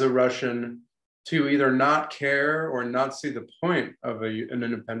as a Russian to either not care or not see the point of an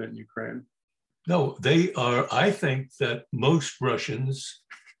independent Ukraine. No, they are. I think that most Russians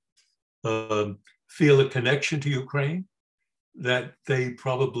feel a connection to Ukraine, that they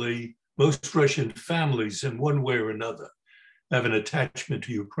probably, most Russian families in one way or another have an attachment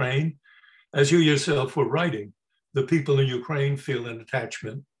to Ukraine. As you yourself were writing, the people in Ukraine feel an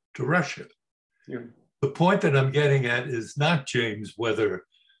attachment to Russia. Yeah. The point that I'm getting at is not, James, whether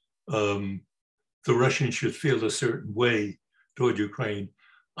the Russians should feel a certain way toward Ukraine.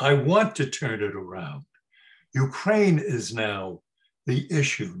 I want to turn it around. Ukraine is now the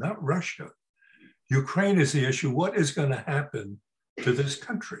issue, not Russia. Ukraine is the issue. What is going to happen to this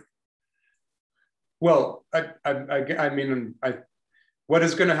country? Well, I mean, what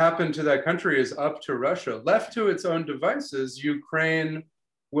is going to happen to that country is up to Russia. Left to its own devices, Ukraine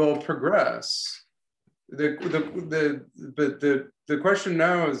will progress. The question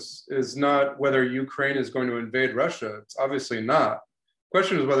now is not whether Ukraine is going to invade Russia. It's obviously not. The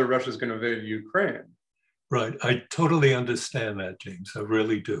question is whether Russia is going to invade Ukraine. Right. I totally understand that, James. I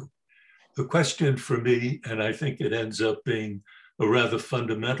really do. The question for me, and I think it ends up being a rather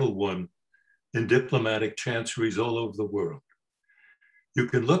fundamental one in diplomatic chanceries all over the world. You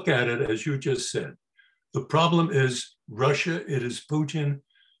can look at it as you just said. The problem is Russia, it is Putin.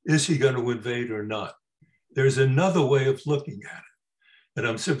 Is he going to invade or not? There's another way of looking at it. And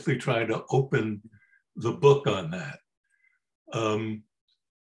I'm simply trying to open the book on that.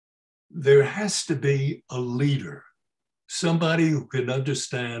 There has to be a leader, somebody who can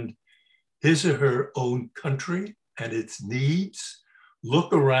understand his or her own country and its needs,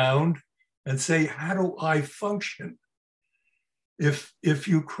 look around and say, how do I function? If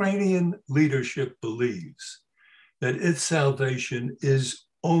Ukrainian leadership believes that its salvation is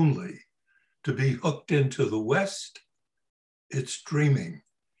only to be hooked into the West, it's dreaming.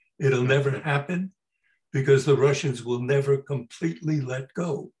 It'll never happen because the Russians will never completely let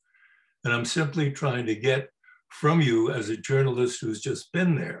go. And I'm simply trying to get from you as a journalist who's just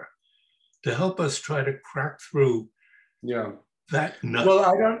been there to help us try to crack through that nut. Well,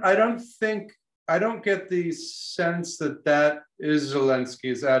 I don't get the sense that is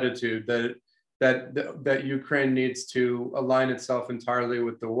Zelensky's attitude, that Ukraine needs to align itself entirely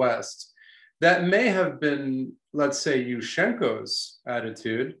with the West. That may have been, let's say, Yushchenko's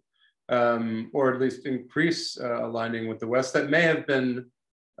attitude, or at least increase aligning with the West. That may have been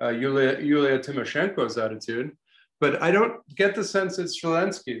Yulia Tymoshenko's attitude, but I don't get the sense it's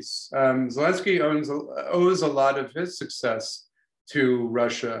Zelensky's. Zelensky owes a lot of his success to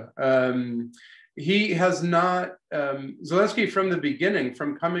Russia. He has not, Zelensky from the beginning,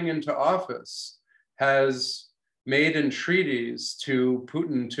 from coming into office, has made entreaties to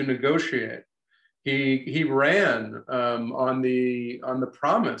Putin to negotiate. He ran on the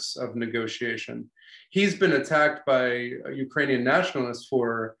promise of negotiation. He's been attacked by Ukrainian nationalists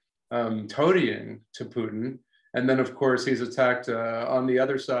for toadying to Putin. And then, of course, he's attacked on the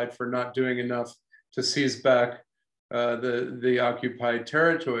other side for not doing enough to seize back the occupied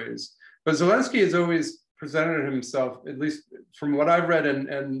territories. But Zelensky has always presented himself, at least from what I've read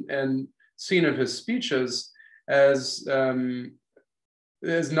and seen of his speeches, as not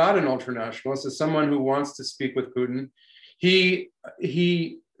an ultranationalist, as someone who wants to speak with Putin.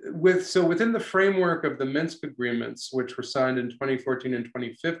 So within the framework of the Minsk agreements, which were signed in 2014 and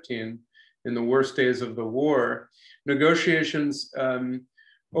 2015, in the worst days of the war, negotiations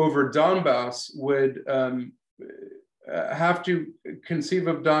over Donbas would have to conceive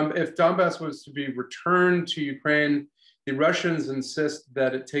of if Donbas was to be returned to Ukraine, the Russians insist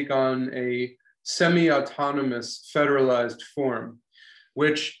that it take on a semi-autonomous federalized form,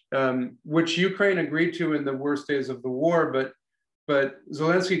 which Ukraine agreed to in the worst days of the war, but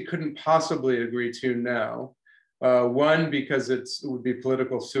Zelensky couldn't possibly agree to now. One, because it would be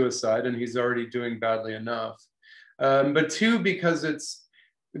political suicide and he's already doing badly enough. But two, because it's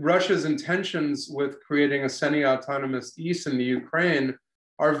Russia's intentions with creating a semi-autonomous East in the Ukraine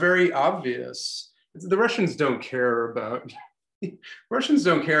are very obvious. The Russians don't care about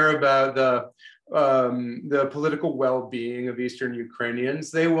the political well-being of Eastern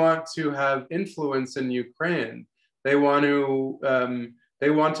Ukrainians. They want to have influence in Ukraine. They want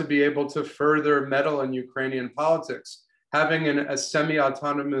to be able to further meddle in Ukrainian politics. Having a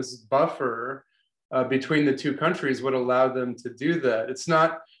semi-autonomous buffer between the two countries would allow them to do that. It's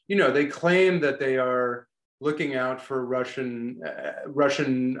not, they claim that they are looking out for ethnic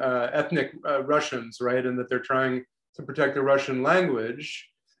Russians, right? And that they're trying to protect the Russian language.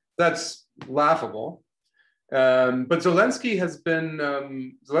 That's laughable. But Zelensky has been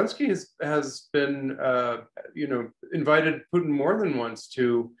invited Putin more than once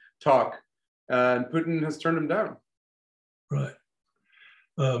to talk, and Putin has turned him down. Right.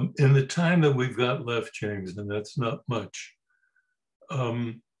 In the time that we've got left, James, and that's not much,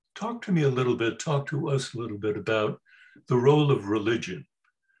 talk to us a little bit about the role of religion.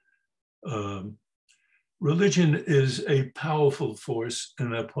 Religion is a powerful force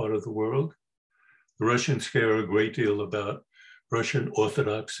in that part of the world. The Russians care a great deal about Russian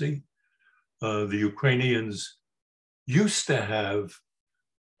orthodoxy. The Ukrainians used to have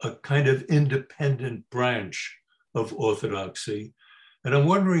a kind of independent branch of orthodoxy. And I'm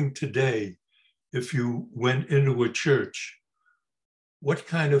wondering today, if you went into a church, what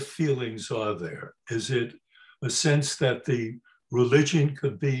kind of feelings are there? Is it a sense that the religion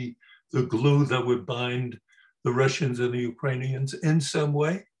could be the glue that would bind the Russians and the Ukrainians in some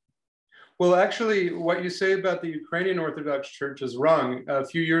way? Well, actually, what you say about the Ukrainian Orthodox Church is wrong. A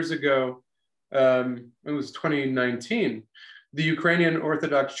few years ago, it was 2019, the Ukrainian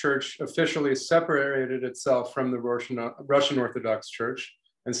Orthodox Church officially separated itself from the Russian Orthodox Church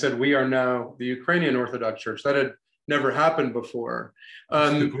and said, we are now the Ukrainian Orthodox Church. That had never happened before.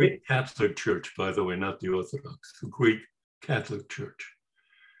 It's the Greek Catholic Church, by the way, not the Orthodox, the Greek Catholic Church.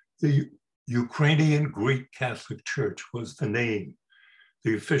 The Ukrainian Greek Catholic Church was the name,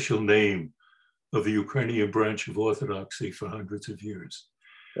 the official name of the Ukrainian branch of Orthodoxy for hundreds of years.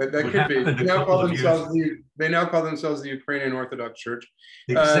 That could be. They now call themselves the Ukrainian Orthodox Church.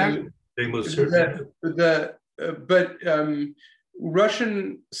 Exactly. They most certainly do.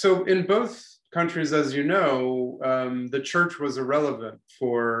 Russian, so in both countries, as you know, the church was irrelevant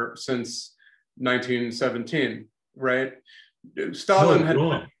since 1917, right? Stalin had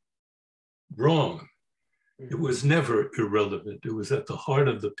wrong. It was never irrelevant. It was at the heart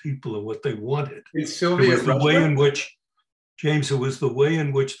of the people and what they wanted. It was the way in which, James, it was the way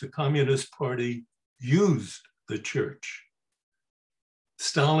in which the Communist Party used the church.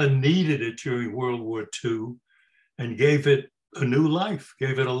 Stalin needed it during World War II and gave it a new life,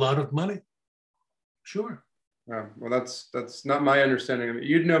 gave it a lot of money. Sure. Well, that's not my understanding of it.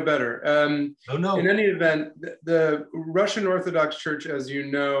 You'd know better. No. In any event, the Russian Orthodox Church, as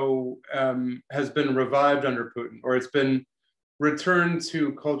you know, has been revived under Putin, or it's been returned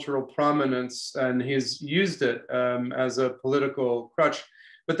to cultural prominence, and he's used it as a political crutch.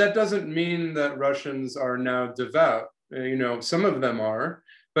 But that doesn't mean that Russians are now devout. Some of them are,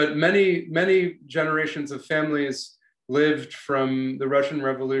 but many generations of families lived from the Russian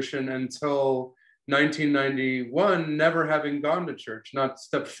Revolution until 1991, never having gone to church, not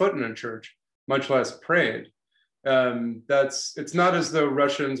stepped foot in a church, much less prayed. It's not as though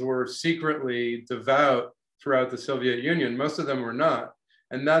Russians were secretly devout throughout the Soviet Union. Most of them were not.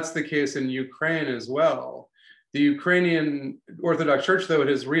 And that's the case in Ukraine as well. The Ukrainian Orthodox Church, though it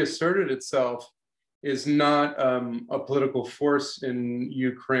has reasserted itself, is not a political force in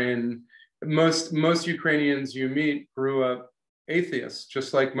Ukraine. Most Ukrainians you meet grew up atheists,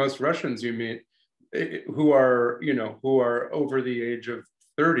 just like most Russians you meet, who are over the age of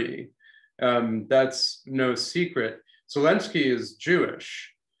 30. That's no secret. Zelensky is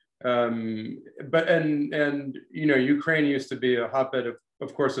Jewish, but Ukraine used to be a hotbed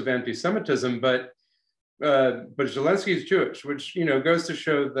of course, of anti-Semitism, but Zelensky is Jewish, which goes to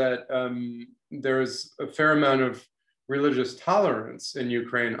show that there's a fair amount of religious tolerance in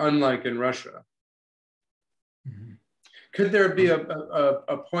Ukraine, unlike in Russia. Mm-hmm. Could there be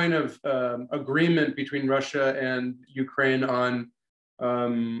a point of agreement between Russia and Ukraine on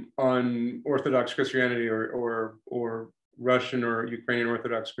Orthodox Christianity or Russian or Ukrainian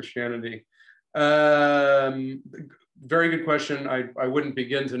Orthodox Christianity? Very good question. I wouldn't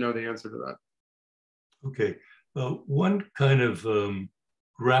begin to know the answer to that. Okay. One kind of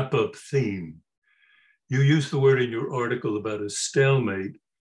wrap-up theme. You used the word in your article about a stalemate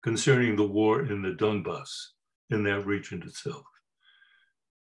concerning the war in the Donbas, in that region itself.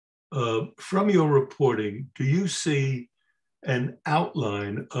 From your reporting, do you see an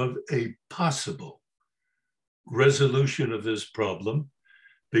outline of a possible resolution of this problem?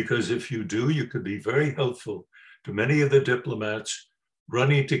 Because if you do, you could be very helpful to many of the diplomats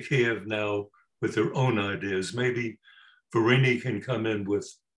running to Kiev now with their own ideas. Maybe Verini can come in with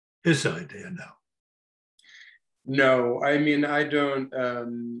his idea now. No, I mean, I don't.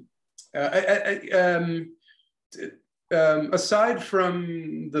 Aside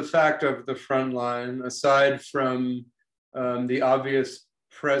from the fact of the front line, aside from the obvious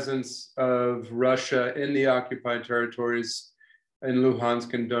presence of Russia in the occupied territories in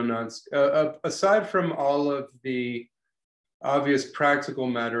Luhansk and Donetsk, aside from all of the obvious practical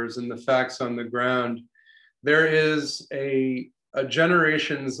matters and the facts on the ground, there is a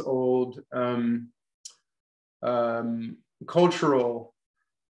generations old cultural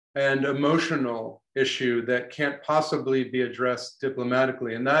and emotional issue that can't possibly be addressed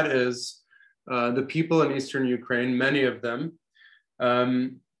diplomatically. And that is the people in Eastern Ukraine, many of them,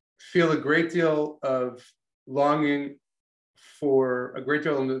 feel a great deal of longing for a great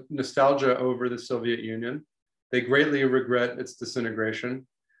deal of nostalgia over the Soviet Union. They greatly regret its disintegration.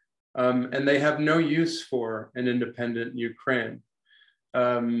 And they have no use for an independent Ukraine.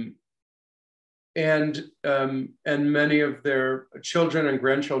 And many of their children and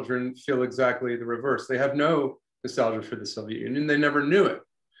grandchildren feel exactly the reverse. They have no nostalgia for the Soviet Union. They never knew it.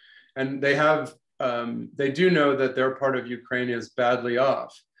 And they do know that their part of Ukraine is badly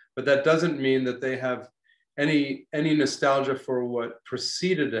off, but that doesn't mean that they have any nostalgia for what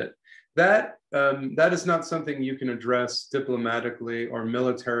preceded it. That is not something you can address diplomatically or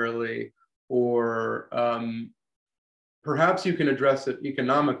militarily, or perhaps you can address it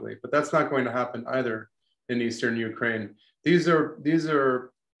economically, but that's not going to happen either in Eastern Ukraine. These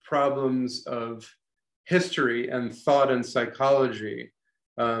are problems of history and thought and psychology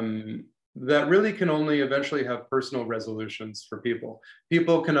that really can only eventually have personal resolutions for people.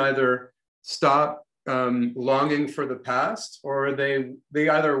 People can either stop longing for the past, or they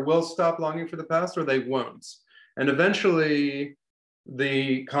either will stop longing for the past or they won't. And eventually,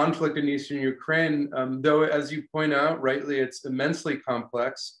 the conflict in Eastern Ukraine, though, as you point out rightly, it's immensely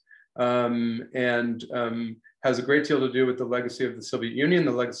complex and has a great deal to do with the legacy of the Soviet Union,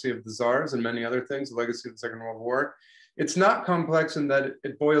 the legacy of the Tsars, and many other things, the legacy of the Second World War. It's not complex in that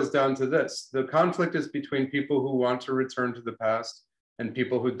it boils down to this. The conflict is between people who want to return to the past and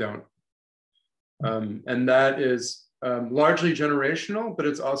people who don't. And that is largely generational, but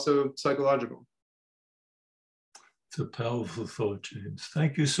it's also psychological. It's a powerful thought, James.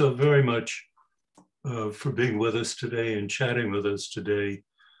 Thank you so very much for being with us today and chatting with us today.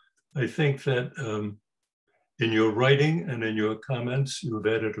 I think that in your writing and in your comments, you have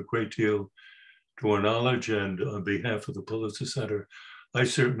added a great deal to our knowledge, and on behalf of the Pulitzer Center, I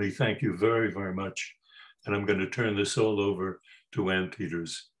certainly thank you very, very much. And I'm going to turn this all over to Ann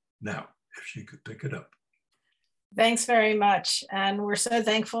Peters now, if she could pick it up. Thanks very much. And we're so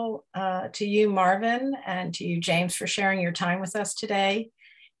thankful to you, Marvin, and to you, James, for sharing your time with us today.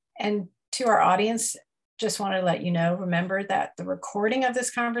 And to our audience, just want to let you know, remember that the recording of this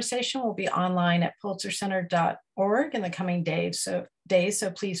conversation will be online at pulitzercenter.org in the coming days, so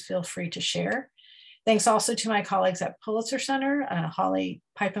please feel free to share. Thanks also to my colleagues at Pulitzer Center, Holly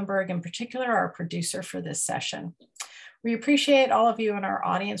Peipenberg in particular, our producer for this session. We appreciate all of you in our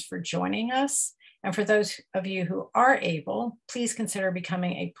audience for joining us. And for those of you who are able, please consider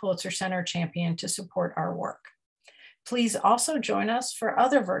becoming a Pulitzer Center champion to support our work. Please also join us for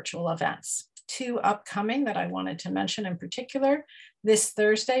other virtual events. 2 upcoming that I wanted to mention in particular. This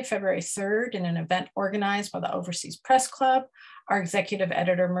Thursday, February 3rd, in an event organized by the Overseas Press Club, our executive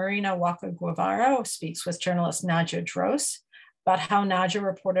editor, Marina Waka Guevara, speaks with journalist Nadja Dros about how Nadja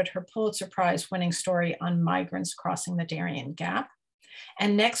reported her Pulitzer Prize winning story on migrants crossing the Darien Gap.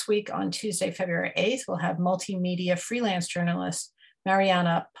 And next week on Tuesday, February 8th, we'll have multimedia freelance journalist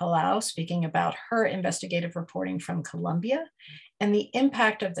Mariana Palau speaking about her investigative reporting from Colombia and the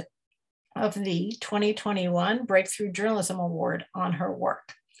impact of the 2021 Breakthrough Journalism Award on her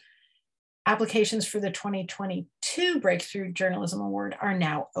work. Applications for the 2022 Breakthrough Journalism Award are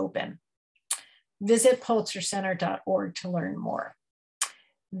now open. Visit pulitzercenter.org to learn more.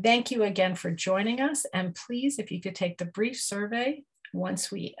 Thank you again for joining us. And please, if you could take the brief survey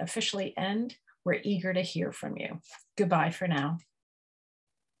once we officially end, we're eager to hear from you. Goodbye for now.